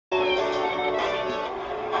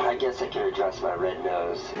guess I can address my red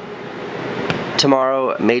nose.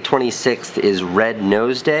 Tomorrow, May 26th, is Red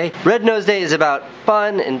Nose Day. Red Nose Day is about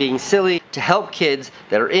fun and being silly to help kids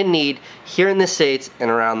that are in need here in the States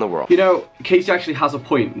and around the world. You know, Casey actually has a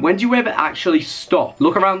point. When do you ever actually stop,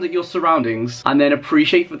 look around at your surroundings, and then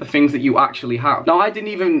appreciate for the things that you actually have? Now, I don't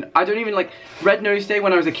even like, Red Nose Day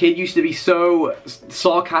when I was a kid used to be so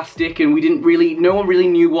sarcastic, and no one really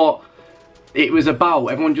knew what it was about.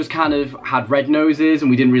 Everyone just kind of had red noses, and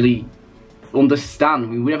we didn't really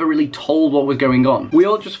understand. We were never really told what was going on. We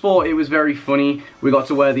all just thought it was very funny. We got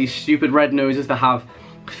to wear these stupid red noses that have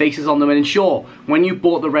faces on them, and sure, when you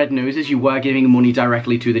bought the red noses, you were giving money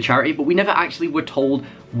directly to the charity, but we never actually were told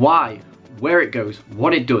why, where it goes,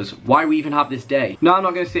 what it does, why we even have this day. Now, I'm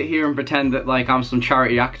not going to sit here and pretend that like I'm some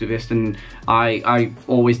charity activist and I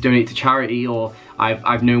always donate to charity, or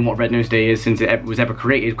I've known what Red Nose Day is since it was ever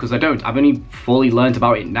created, because I don't. I've only fully learned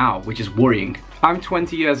about it now, which is worrying. I'm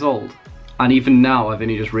 20 years old, and even now I've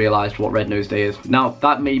only just realised what Red Nose Day is. Now,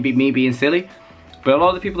 that may be me being silly, but a lot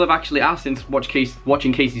of the people have actually asked since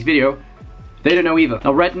watching Casey's video, they don't know either.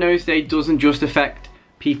 Now, Red Nose Day doesn't just affect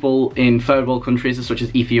people in third world countries such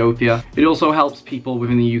as Ethiopia. It also helps people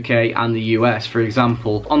within the UK and the US. For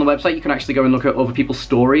example, on the website you can actually go and look at other people's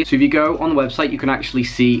stories. So if you go on the website, you can actually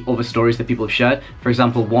see other stories that people have shared. For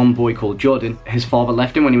example, one boy called Jordan, his father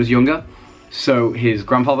left him when he was younger, so his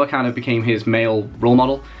grandfather kind of became his male role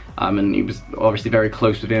model. And he was obviously very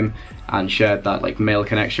close with him and shared that like male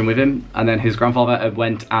connection with him. And then his grandfather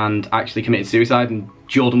went and actually committed suicide, and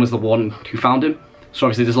Jordan was the one who found him. So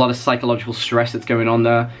obviously there's a lot of psychological stress that's going on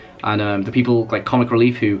there, and the people like Comic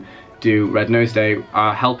Relief who do Red Nose Day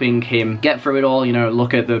are helping him get through it all, you know,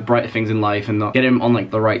 look at the brighter things in life and not get him on like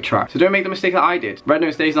the right track. So don't make the mistake that I did. Red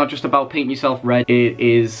Nose Day is not just about painting yourself red, it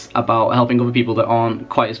is about helping other people that aren't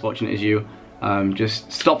quite as fortunate as you.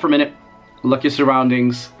 Just stop for a minute, look at your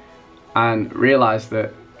surroundings, and realize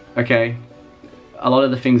that, okay, a lot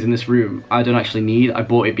of the things in this room I don't actually need. I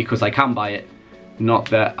bought it because I can buy it, not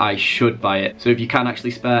that I should buy it. So if you can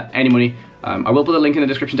actually spare any money, I will put a link in the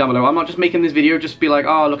description down below. I'm not just making this video just be like,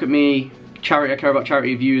 oh, look at me, charity, I care about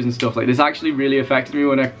charity views and stuff. Like, this actually really affected me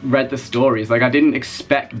when I read the stories. Like, I didn't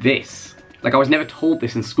expect this. Like, I was never told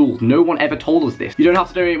this in school. No one ever told us this. You don't have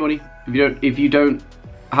to donate money. If you don't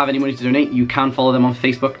have any money to donate, you can follow them on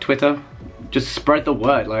Facebook, Twitter. Just spread the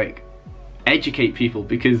word, like, educate people,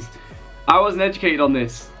 because I wasn't educated on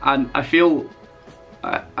this, and I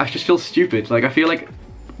just feel stupid. Like, I feel like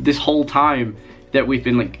this whole time that we've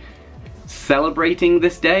been like celebrating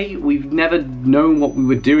this day, we've never known what we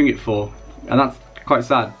were doing it for, and that's quite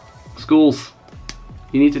sad. Schools,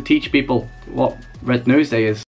 you need to teach people what Red Nose Day is.